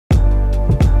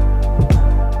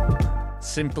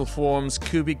Simple forms,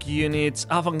 cubic units,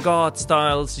 avant-garde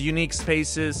styles, unique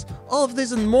spaces, all of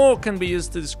this and more can be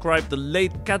used to describe the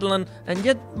late Catalan and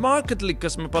yet markedly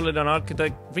cosmopolitan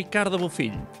architect Ricardo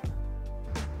Bofill.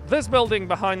 This building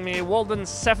behind me, Walden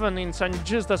 7 in St.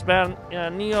 Just Desvern,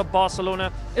 near Barcelona,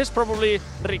 is probably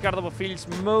Ricardo Bofill's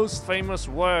most famous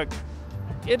work.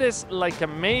 It is like a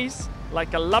maze,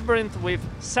 like a labyrinth with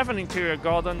 7 interior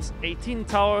gardens, 18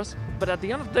 towers, but at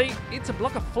the end of the day, it's a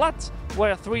block of flats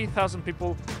where 3,000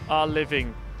 people are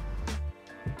living.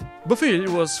 Bofill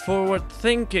was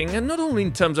forward-thinking, and not only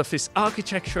in terms of his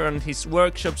architecture and his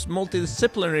workshop's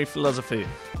multidisciplinary philosophy,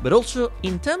 but also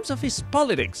in terms of his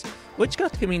politics, which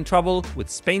got him in trouble with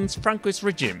Spain's Francoist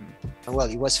regime. Well,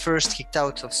 he was first kicked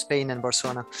out of Spain and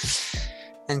Barcelona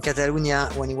and Catalonia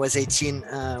when he was 18,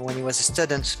 when he was a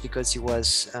student, because he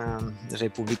was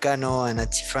Republicano and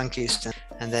anti-Franquist.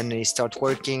 And then he started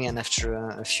working, and after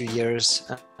a few years,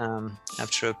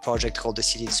 after a project called the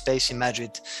City in Space in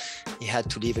Madrid, he had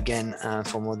to leave again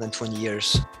for more than 20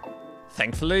 years.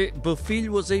 Thankfully, Bofill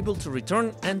was able to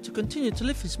return and to continue to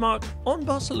leave his mark on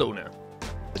Barcelona.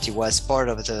 But he was part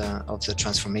of the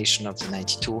transformation of the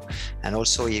 92, and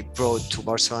also he brought to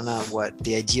Barcelona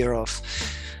the idea of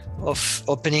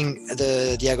opening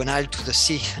the Diagonal to the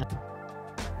sea.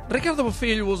 Ricardo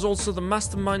Bofill was also the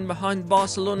mastermind behind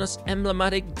Barcelona's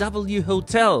emblematic W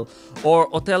Hotel, or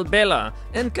Hotel Vela,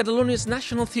 and Catalonia's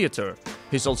National Theatre.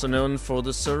 He's also known for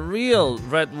the surreal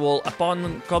Red Wall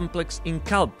apartment complex in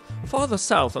Calp, farther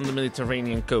south on the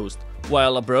Mediterranean coast,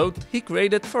 while abroad he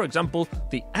created, for example,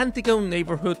 the Antigone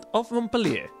neighborhood of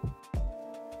Montpellier.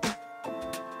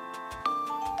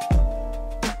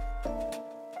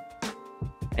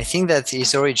 I think that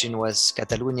his origin was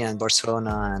Catalonia and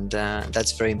Barcelona, and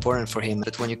that's very important for him.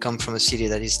 But when you come from a city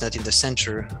that is not in the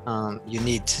center, you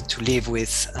need to live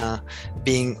with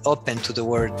being open to the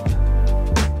world.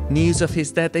 News of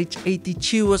his death aged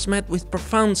 82 was met with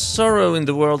profound sorrow in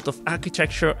the world of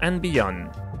architecture and beyond.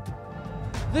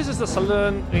 This is the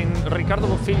saloon in Ricardo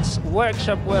Bofill's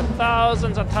workshop, where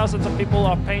thousands and thousands of people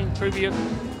are paying tribute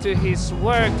to his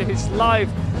work, to his life,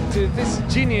 to this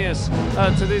genius,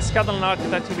 to this Catalan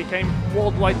architect who became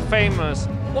worldwide famous.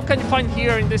 What can you find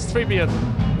here in this tribute?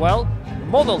 Well,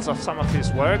 models of some of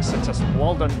his works, such as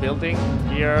Walden building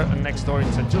here next door in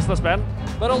St. Just Desvern,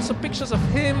 but also pictures of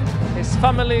him, his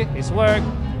family, his work,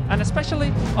 and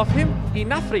especially of him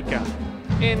in Africa,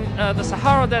 in the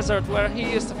Sahara Desert, where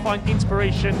he used to find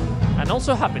inspiration and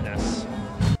also happiness.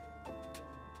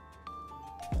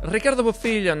 Ricardo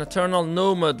Bofill, an eternal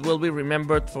nomad, will be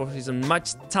remembered for his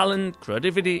unmatched talent,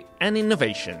 creativity and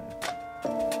innovation.